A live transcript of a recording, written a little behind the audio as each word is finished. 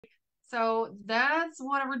So that's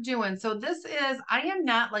what we're doing. So this is, I am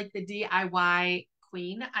not like the DIY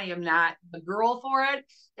queen. I am not the girl for it.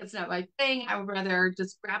 It's not my thing. I would rather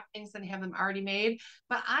just grab things and have them already made.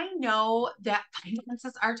 But I know that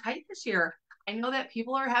finances are tight this year. I know that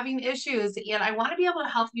people are having issues, and I want to be able to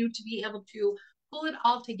help you to be able to pull it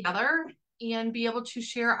all together and be able to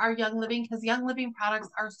share our Young Living because Young Living products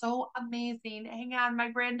are so amazing. Hang on,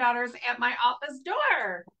 my granddaughter's at my office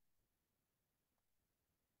door.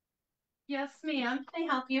 Yes, ma'am. Can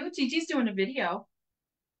I help you? Gigi's doing a video.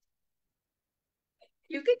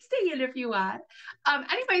 You can stay in if you want.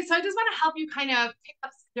 Anyway, so I just want to help you kind of pick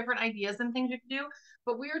up some different ideas and things you can do.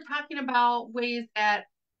 But we were talking about ways that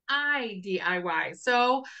I DIY.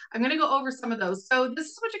 So I'm going to go over some of those. So this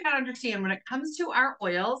is what you got to understand when it comes to our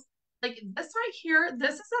oils. Like this right here,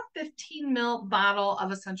 this is a 15 ml bottle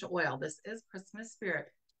of essential oil. This is Christmas Spirit.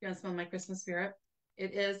 You want to smell my Christmas Spirit?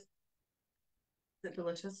 Is it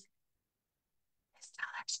delicious? It's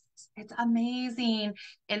delicious. It's amazing.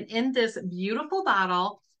 And in this beautiful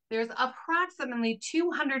bottle, there's approximately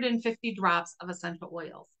 250 drops of essential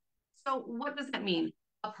oils. So, what does that mean?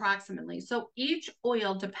 Approximately. So, each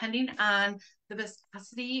oil, depending on the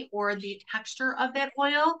viscosity or the texture of that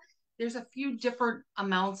oil, there's a few different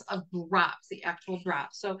amounts of drops, the actual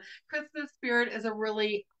drops. So, Christmas Spirit is a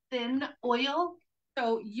really thin oil.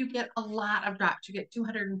 So, you get a lot of drops. You get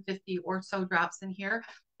 250 or so drops in here.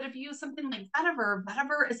 But if you use something like vetiver,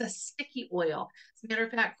 vetiver is a sticky oil. As a matter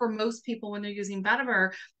of fact, for most people, when they're using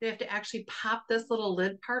vetiver, they have to actually pop this little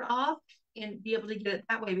lid part off and be able to get it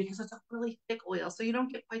that way because it's a really thick oil. So you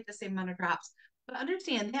don't get quite the same amount of drops. But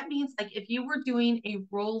understand that means like if you were doing a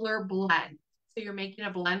roller blend, so you're making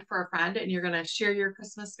a blend for a friend and you're going to share your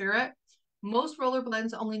Christmas spirit, most roller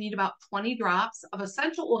blends only need about 20 drops of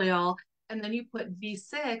essential oil. And then you put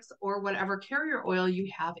V6 or whatever carrier oil you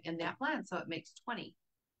have in that blend. So it makes 20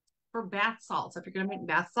 for bath salts. If you're going to make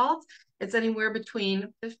bath salts, it's anywhere between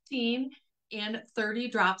 15 and 30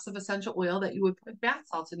 drops of essential oil that you would put bath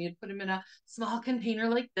salts in. You'd put them in a small container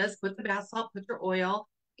like this, put the bath salt, put your oil,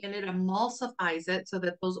 and it emulsifies it so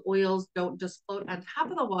that those oils don't just float on top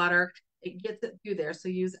of the water. It gets it through there. So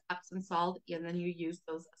use Epsom salt and then you use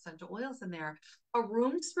those essential oils in there. A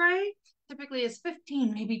room spray typically is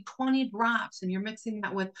 15, maybe 20 drops, and you're mixing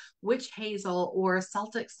that with witch hazel or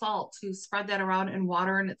Celtic salt to spread that around in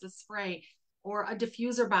water and it's a spray or a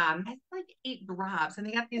diffuser bomb. That's like 8 drops. And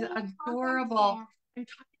they got these adorable. I'm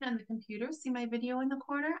talking on the computer. See my video in the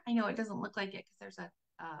corner? I know it doesn't look like it because there's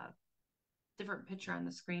a different picture on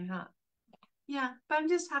the screen, huh? Yeah, but I'm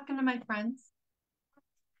just talking to my friends,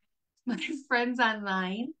 my friends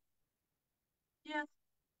online. Yeah.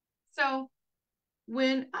 So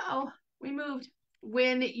we moved.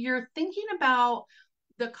 When you're thinking about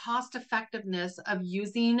the cost effectiveness of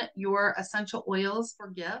using your essential oils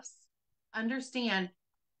for gifts, understand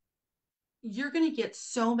you're going to get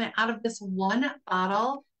so many out of this one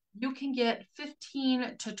bottle. You can get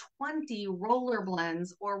 15 to 20 roller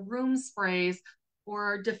blends or room sprays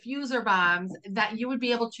or diffuser bombs that you would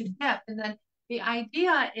be able to gift. And then the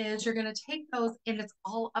idea is you're going to take those and it's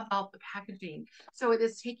all about the packaging. So it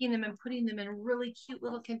is taking them and putting them in really cute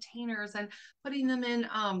little containers and putting them in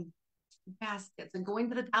baskets and going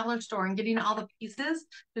to the dollar store and getting all the pieces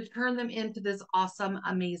to turn them into this awesome,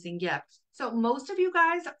 amazing gift. So most of you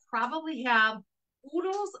guys probably have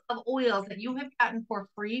oodles of oils that you have gotten for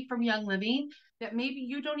free from Young Living that maybe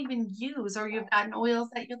you don't even use, or you've gotten oils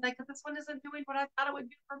that you're like, this one isn't doing what I thought it would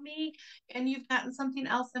do for me, and you've gotten something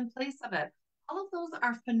else in place of it. All of those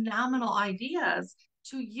are phenomenal ideas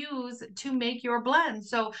to use to make your blend.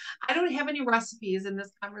 So I don't have any recipes in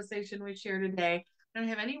this conversation we share today. I don't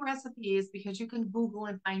have any recipes because you can Google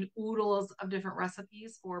and find oodles of different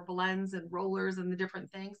recipes for blends and rollers and the different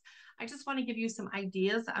things. I just want to give you some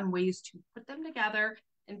ideas on ways to put them together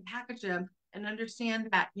and package them and understand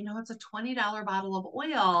that, it's a $20 bottle of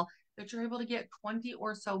oil that you're able to get 20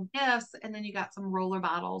 or so gifts. And then you got some roller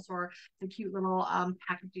bottles or the cute little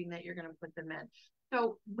packaging that you're going to put them in.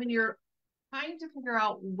 So when you're trying to figure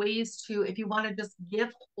out ways to, if you want to just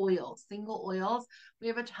gift oils, single oils, we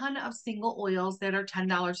have a ton of single oils that are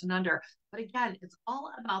 $10 and under. But again, it's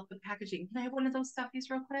all about the packaging. Can I have one of those stuffies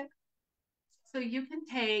real quick? So you can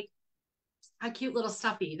take a cute little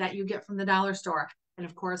stuffy that you get from the dollar store. And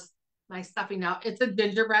of course, my stuffy now, it's a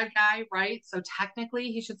gingerbread guy, right? So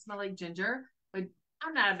technically he should smell like ginger, but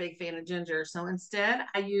I'm not a big fan of ginger. So instead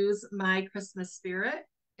I use my Christmas spirit.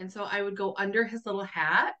 And so I would go under his little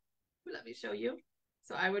hat. Let me show you.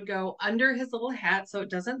 So I would go under his little hat so it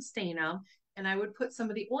doesn't stain him. And I would put some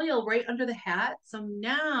of the oil right under the hat. So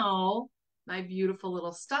now my beautiful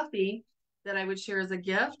little stuffy that I would share as a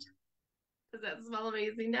gift Does that smell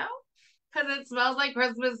amazing now? Because it smells like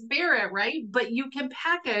Christmas spirit, right? But you can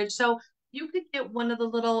package. So you could get one of the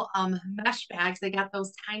little mesh bags. They got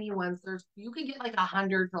those tiny ones. You can get like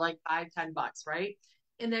 100 for like $5, $10, right?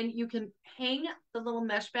 And then you can hang the little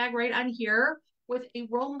mesh bag right on here with a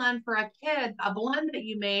roll-on for a kid, a blend that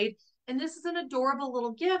you made. And this is an adorable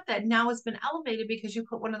little gift that now has been elevated because you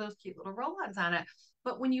put one of those cute little roll-ons on it.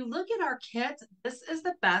 But when you look at our kits, this is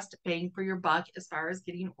the best bang for your buck as far as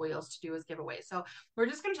getting oils to do as giveaways. So we're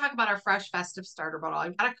just going to talk about our fresh festive starter bottle.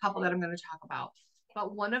 I've got a couple that I'm going to talk about.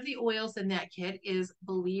 But one of the oils in that kit is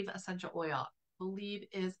Believe Essential Oil. Believe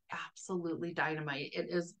is absolutely dynamite. It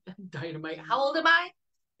is dynamite. How old am I?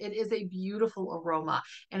 It is a beautiful aroma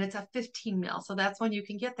and it's a 15 mil. So that's when you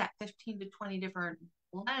can get that 15 to 20 different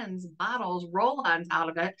blends, bottles, roll-ons out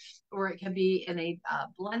of it, or it can be in a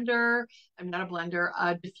blender. I'm not a blender,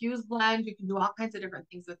 a diffuse blend. You can do all kinds of different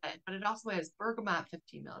things with it, but it also has bergamot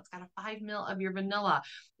 15 mil. It's got a 5 mil of your vanilla.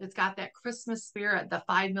 It's got that Christmas spirit, the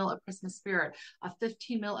 5 mil of Christmas spirit, a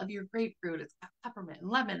 15 mil of your grapefruit. It's got peppermint and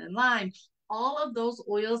lemon and lime. All of those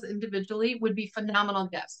oils individually would be phenomenal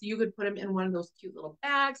gifts. You could put them in one of those cute little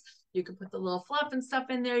bags. You could put the little fluff and stuff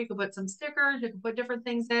in there. You could put some stickers. You could put different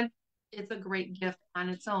things in. It's a great gift on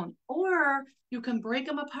its own. Or you can break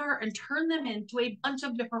them apart and turn them into a bunch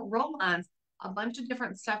of different roll-ons, a bunch of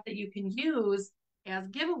different stuff that you can use as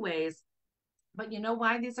giveaways. But you know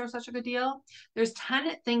why these are such a good deal? There's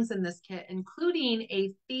 10 things in this kit, including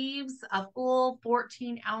a full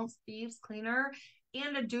 14-ounce thieves cleaner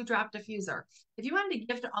and a dewdrop diffuser. If you wanted to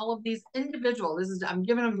gift all of these individual, I'm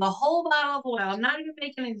giving them the whole bottle of oil. I'm not even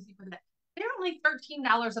making anything with it. They're only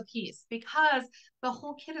 $13 a piece because the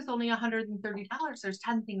whole kit is only $130. There's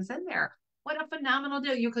 10 things in there. What a phenomenal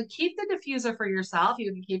deal. You could keep the diffuser for yourself.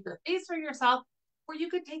 You can keep the face for yourself, or you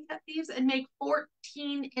could take that thieves and make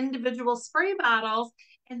 14 individual spray bottles,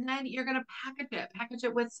 and then you're going to package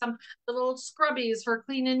it with some little scrubbies for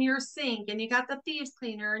cleaning your sink, and you got the thieves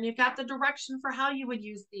cleaner, and you got the direction for how you would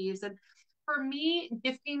use thieves. And for me,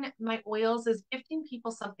 gifting my oils is gifting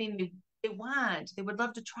people something they want, they would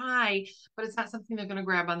love to try, but it's not something they're going to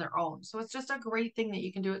grab on their own. So it's just a great thing that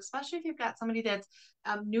you can do, especially if you've got somebody that's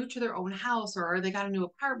new to their own house, or they got a new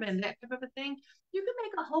apartment, that type of a thing. You can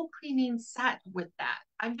make a whole cleaning set with that.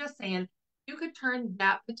 I'm just saying, you could turn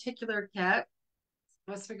that particular kit,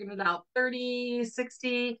 I was figuring it out, 30,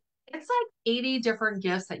 60. It's like 80 different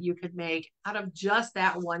gifts that you could make out of just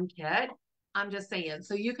that one kit. I'm just saying.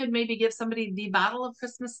 So you could maybe give somebody the bottle of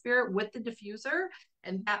Christmas spirit with the diffuser,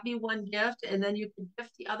 and that be one gift. And then you could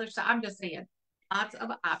gift the other stuff. I'm just saying, lots of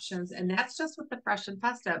options. And that's just with the fresh and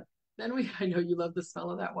festive. Then I know you love the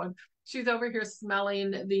smell of that one. She's over here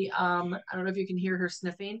smelling I don't know if you can hear her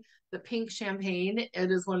sniffing, the pink champagne.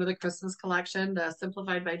 It is one of the Christmas collection, the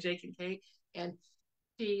Simplified by Jake and Kate. And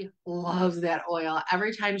she loves that oil.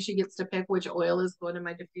 Every time she gets to pick which oil is going in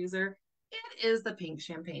my diffuser, it is the pink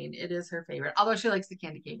champagne. It is her favorite, although she likes the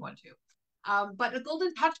candy cane one too. But the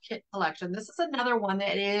Golden Touch Kit collection, this is another one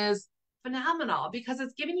that is phenomenal because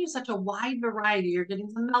it's giving you such a wide variety. You're getting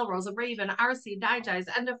some Melrose, a Raven, RC, Digest,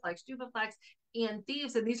 Endoflex, Duvaflex, and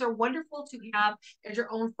Thieves. And these are wonderful to have as your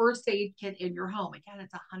own first aid kit in your home. Again,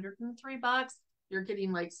 it's $103. You're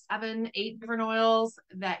getting like 7, 8 different oils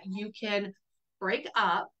that you can break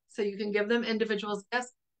up so you can give them individuals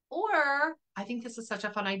gifts. Or I think this is such a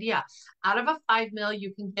fun idea. Out of a 5 mil,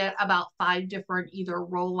 you can get about 5 different either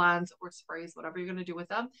roll-ons or sprays, whatever you're going to do with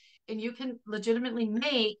them. And you can legitimately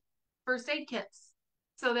make first aid kits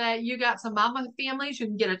so that you got some mama families. You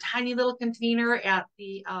can get a tiny little container at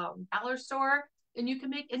the dollar store, and you can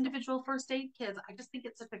make individual first aid kits. I just think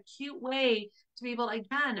it's such a cute way to be able to,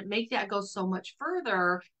 again, make that go so much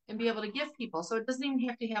further and be able to give people. So it doesn't even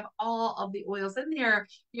have to have all of the oils in there.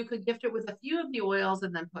 You could gift it with a few of the oils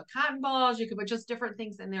and then put cotton balls. You could put just different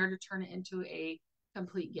things in there to turn it into a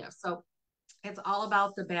complete gift. So it's all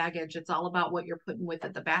about the baggage. It's all about what you're putting with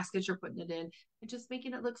it, the baskets you're putting it in, and just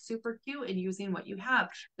making it look super cute and using what you have.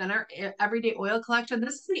 Then our everyday oil collection,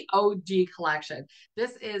 this is the OG collection.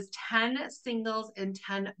 This is 10 singles and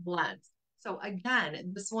 10 blends. So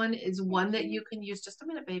again, this one is one that you can use. Just a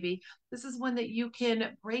minute, baby. This is one that you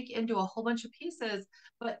can break into a whole bunch of pieces,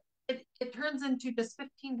 but it turns into just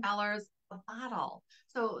 $15 a bottle.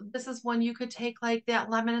 So this is one you could take like that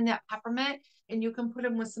lemon and that peppermint, and you can put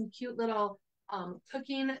them with some cute little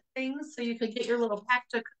cooking things. So you could get your little pack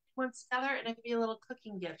to ones together, and it could be a little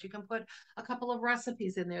cooking gift. You can put a couple of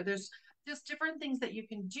recipes in there. There's just different things that you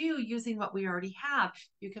can do using what we already have.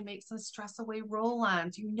 You can make some stress away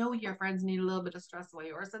roll-ons. You know your friends need a little bit of stress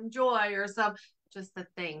away, or some joy, or some just the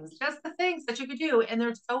things that you could do. And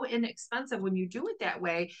they're so inexpensive when you do it that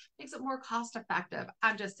way, makes it more cost effective.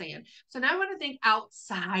 I'm just saying. So now I want to think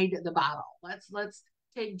outside the bottle. Let's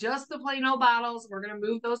take just the plain old bottles. We're going to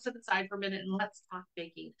move those to the side for a minute and let's talk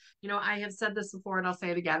baking. You know, I have said this before and I'll say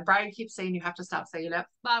it again. Brian keeps saying you have to stop saying it,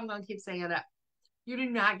 but I'm going to keep saying it. You do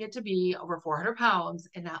not get to be over 400 pounds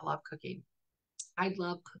and not love cooking. I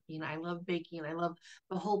love cooking. I love baking. I love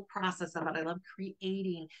the whole process of it. I love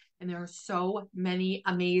creating. And there are so many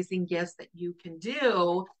amazing gifts that you can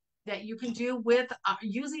do with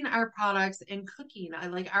using our products in cooking. I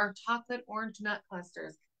like our chocolate orange nut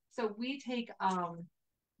clusters. So we take, let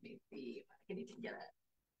me see if I can even get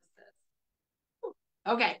it.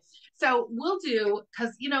 Okay, so we'll do,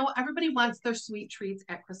 because you know, everybody wants their sweet treats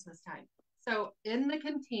at Christmas time. So in the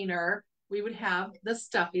container, we would have the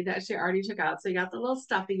stuffy that she already took out. So you got the little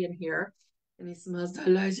stuffy in here, and he smells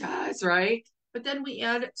delicious, right? But then we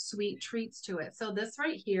add sweet treats to it. So this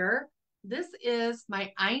right here, this is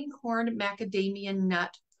my einkorn macadamia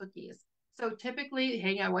nut cookies. So typically,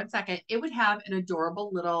 hang on one second, it would have an adorable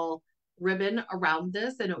little ribbon around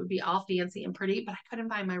this, and it would be all fancy and pretty, but I couldn't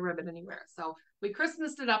find my ribbon anywhere. So we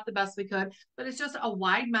Christmased it up the best we could, but it's just a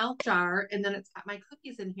wide mouth jar. And then it's got my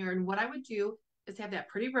cookies in here. And what I would do is have that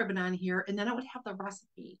pretty ribbon on here. And then it would have the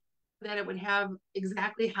recipe that it would have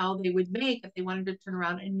exactly how they would make if they wanted to turn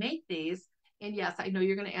around and make these. And yes, I know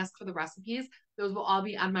you're going to ask for the recipes. Those will all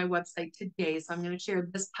be on my website today. So I'm going to share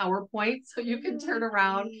this PowerPoint so you can turn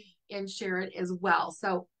around and share it as well.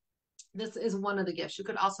 So this is one of the gifts. You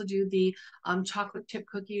could also do the chocolate chip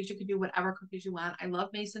cookies. You could do whatever cookies you want. I love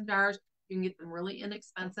mason jars. You can get them really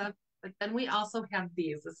inexpensive. But then we also have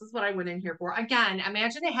these. This is what I went in here for. Again,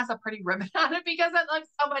 imagine it has a pretty ribbon on it because it looks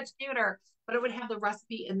so much cuter. But it would have the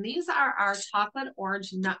recipe. And these are our chocolate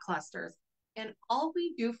orange nut clusters. And all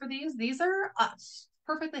we do for these are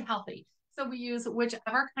perfectly healthy. So we use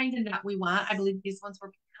whichever kind of nut we want. I believe these ones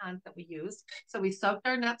were pecans that we used. So we soaked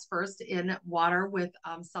our nuts first in water with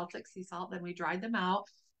Celtic sea salt. Then we dried them out.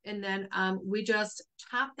 And then we just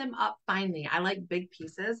chop them up finely. I like big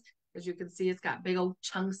pieces. As you can see, it's got big old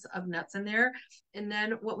chunks of nuts in there. And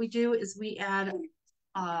then what we do is we add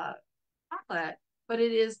chocolate, but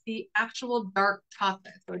it is the actual dark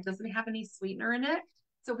chocolate. So it doesn't have any sweetener in it.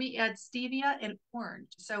 So we add stevia and orange.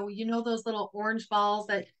 So you know those little orange balls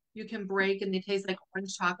that you can break and they taste like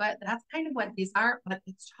orange chocolate? That's kind of what these are, but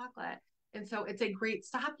it's chocolate. And so it's a great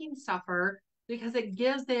stocking stuffer because it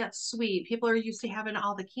gives that sweet. People are used to having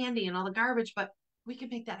all the candy and all the garbage, but we can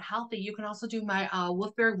make that healthy. You can also do my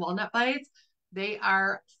wolfberry walnut bites. They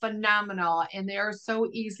are phenomenal and they are so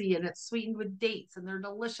easy and it's sweetened with dates and they're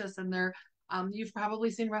delicious and they're you've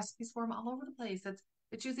probably seen recipes for them all over the place.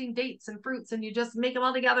 It's using dates and fruits and you just make them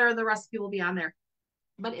all together and the recipe will be on there.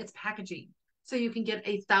 But it's packaging. So you can get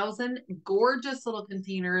 1,000 gorgeous little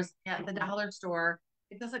containers at the dollar store.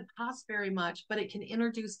 It doesn't cost very much, but it can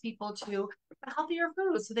introduce people to the healthier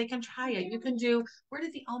food so they can try it. You can do, where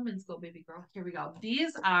did the almonds go, baby girl? Here we go.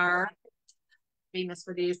 These are famous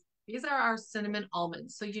for these. These are our cinnamon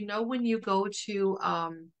almonds. So you know when you go to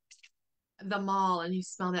the mall and you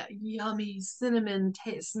smell that yummy cinnamon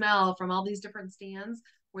smell from all these different stands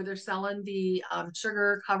where they're selling the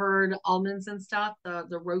sugar covered almonds and stuff,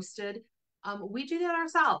 the roasted. We do that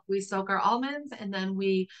ourselves. We soak our almonds and then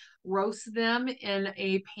we roast them in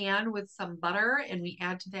a pan with some butter and we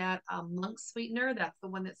add to that monk sweetener. That's the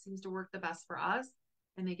one that seems to work the best for us.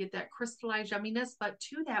 And they get that crystallized yumminess. But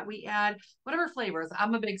to that, we add whatever flavors.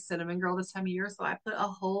 I'm a big cinnamon girl this time of year, so I put a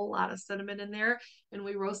whole lot of cinnamon in there and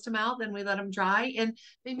we roast them out. Then we let them dry and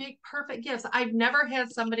they make perfect gifts. I've never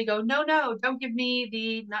had somebody go, no, no, don't give me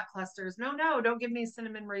the nut clusters. No, no, don't give me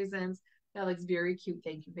cinnamon raisins. That looks very cute.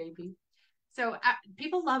 Thank you, baby. So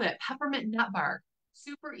people love it. Peppermint nut bark.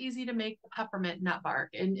 Super easy to make peppermint nut bark.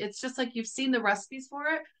 And it's just like you've seen the recipes for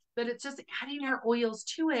it, but it's just adding our oils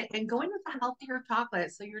to it and going with a healthier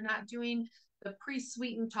chocolate. So you're not doing the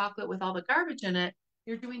pre-sweetened chocolate with all the garbage in it.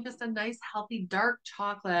 You're doing just a nice, healthy, dark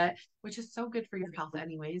chocolate, which is so good for your health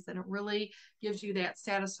anyways. And it really gives you that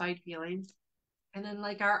satisfied feeling. And then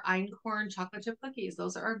like our einkorn chocolate chip cookies,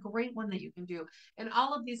 those are a great one that you can do. And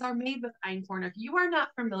all of these are made with einkorn. If you are not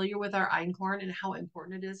familiar with our einkorn and how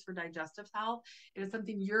important it is for digestive health, it is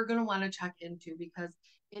something you're going to want to check into because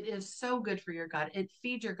it is so good for your gut. It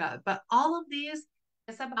feeds your gut. But all of these,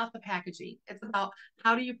 it's about the packaging. It's about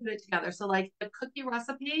how do you put it together. So like the cookie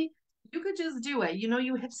recipe, you could just do it. You know,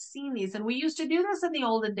 you have seen these, and we used to do this in the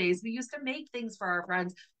olden days. We used to make things for our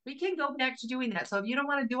friends. We can go back to doing that. So if you don't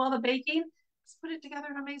want to do all the baking, just put it together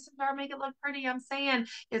in a mason jar, make it look pretty. I'm saying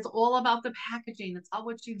it's all about the packaging. It's all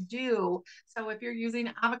what you do. So if you're using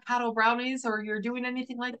avocado brownies or you're doing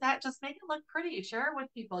anything like that, just make it look pretty. Share it with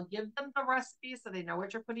people. Give them the recipe so they know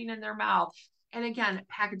what you're putting in their mouth. And again,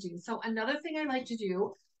 packaging. So another thing I like to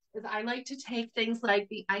do is I like to take things like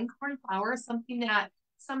the einkorn flour, something that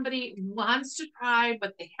somebody wants to try,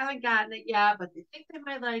 but they haven't gotten it yet, but they think they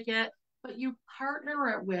might like it, but you partner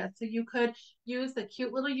it with. So you could use the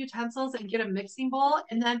cute little utensils and get a mixing bowl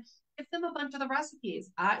and then give them a bunch of the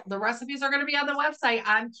recipes. The recipes are going to be on the website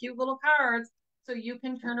on cute little cards. So you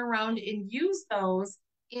can turn around and use those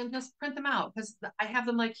and just print them out because I have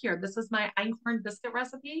them like here. This is my einkorn biscuit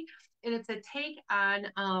recipe, and it's a take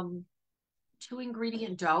on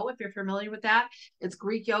 2-ingredient dough. If you're familiar with that, it's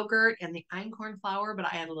Greek yogurt and the einkorn flour, but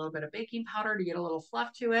I add a little bit of baking powder to get a little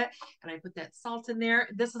fluff to it. And I put that salt in there.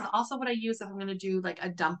 This is also what I use if I'm going to do like a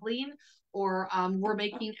dumpling or we're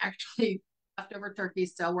making actually leftover turkey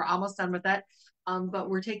still. We're almost done with it. But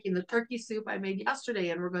we're taking the turkey soup I made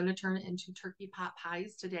yesterday and we're going to turn it into turkey pot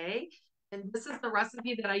pies today. And this is the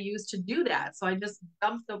recipe that I use to do that. So I just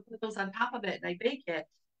put those on top of it and I bake it.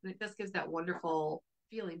 And it just gives that wonderful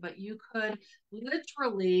feeling. But you could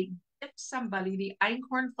literally give somebody the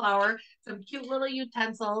einkorn flour, some cute little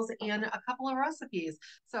utensils, and a couple of recipes.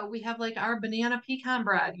 So we have like our banana pecan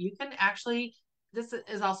bread. You can actually, this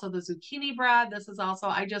is also the zucchini bread. This is also,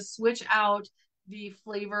 I just switch out the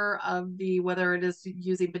flavor of the, whether it is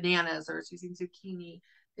using bananas or it's using zucchini.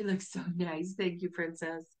 It looks so nice. Thank you,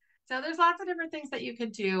 Princess. So there's lots of different things that you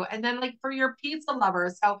can do. And then like for your pizza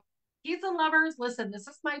lovers, so pizza lovers, listen, this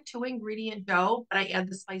is my 2-ingredient dough, but I add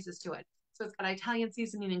the spices to it. So it's got Italian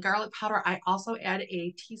seasoning and garlic powder. I also add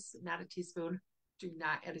not a teaspoon, do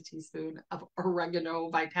not add a teaspoon of oregano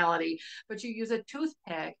vitality, but you use a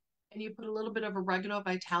toothpick and you put a little bit of oregano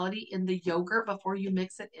vitality in the yogurt before you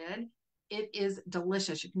mix it in. It is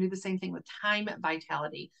delicious. You can do the same thing with thyme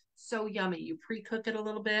vitality. So yummy. You pre-cook it a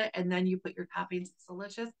little bit and then you put your toppings. It's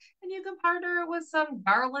delicious. And you can partner it with some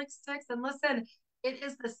garlic sticks. And listen, it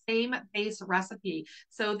is the same base recipe.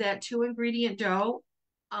 So that 2-ingredient dough,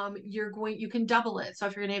 you can double it. So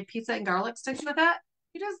if you're gonna have pizza and garlic sticks with that,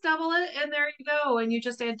 you just double it and there you go. And you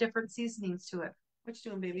just add different seasonings to it. What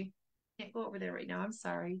you doing, baby? Can't go over there right now. I'm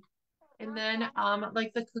sorry. And then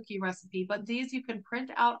like the cookie recipe, but these you can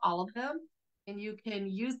print out all of them and you can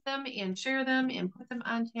use them and share them and put them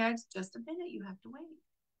on tags. Just a minute, you have to wait.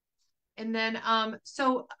 And then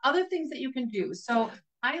so other things that you can do. So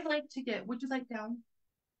I like to get, would you like down?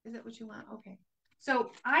 Is that what you want? Okay.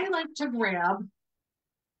 So I like to grab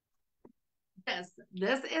this.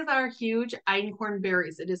 This is our huge einkorn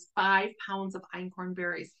berries. It is 5 pounds of einkorn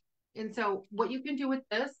berries. And so what you can do with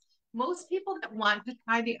this, most people that want to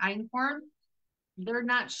try the einkorn, they're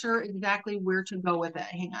not sure exactly where to go with it.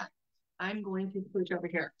 Hang on. I'm going to switch over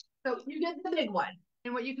here. So you get the big one.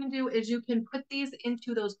 And what you can do is you can put these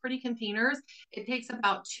into those pretty containers. It takes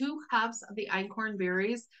about 2 cups of the einkorn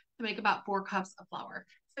berries to make about 4 cups of flour.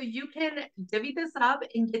 So you can divvy this up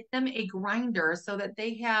and get them a grinder so that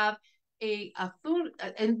they have a food,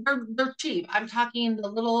 and they're cheap. I'm talking the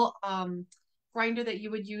little grinder that you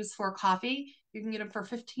would use for coffee. You can get them for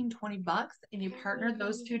 15-20 bucks and you partner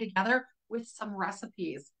those two together with some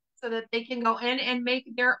recipes so that they can go in and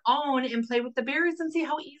make their own and play with the berries and see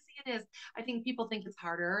how easy it is. I think people think it's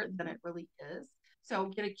harder than it really is. So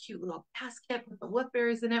get a cute little basket, put the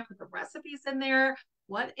woodberries in it, put the recipes in there.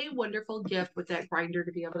 What a wonderful gift with that grinder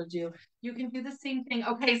to be able to do. You can do the same thing.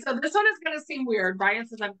 Okay, so this one is going to seem weird. Brian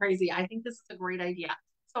says I'm crazy. I think this is a great idea.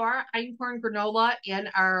 So our einkorn granola and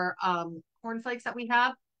our cornflakes that we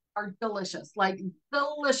have are delicious, like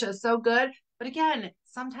delicious, so good. But again,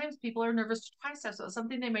 sometimes people are nervous to try stuff, so it's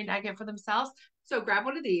something they may not get for themselves. So grab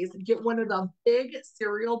one of these, get one of the big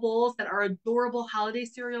cereal bowls that are adorable holiday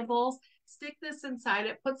cereal bowls, stick this inside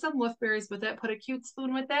it, put some wolfberries with it, put a cute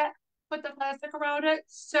spoon with it, put the plastic around it.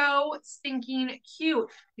 So stinking cute.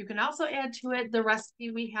 You can also add to it the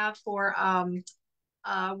recipe we have for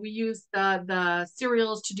we use the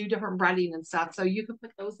cereals to do different breading and stuff. So you can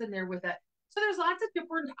put those in there with it. So there's lots of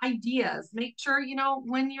different ideas. Make sure,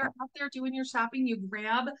 when you're out there doing your shopping, you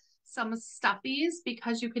grab some stuffies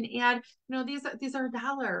because you can add, these are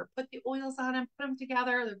 $1. Put the oils on them, put them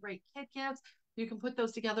together. They're great kid gifts. You can put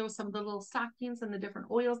those together with some of the little stockings and the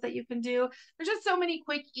different oils that you can do. There's just so many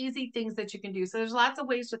quick, easy things that you can do. So there's lots of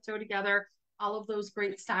ways to throw together all of those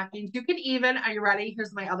great stockings. You can even, are you ready?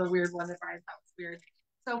 Here's my other weird one that Brian thought was weird.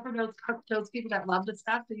 So for those people that love the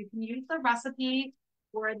stuff, so you can use the recipe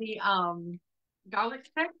for the garlic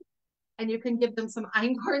stick, and you can give them some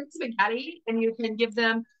einkorn spaghetti, and you can give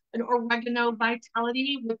them an oregano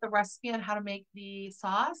vitality with the recipe on how to make the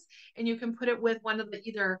sauce. And you can put it with one of the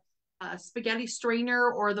either spaghetti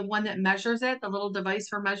strainer or the one that measures it, the little device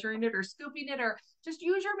for measuring it or scooping it, or just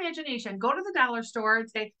use your imagination. Go to the dollar store and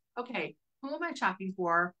say, okay, who am I shopping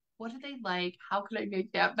for? What do they like? How can I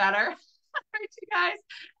make that better? All right, you guys.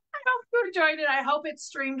 I hope you enjoyed it. I hope it's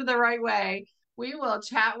streamed the right way. We will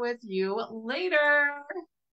chat with you later.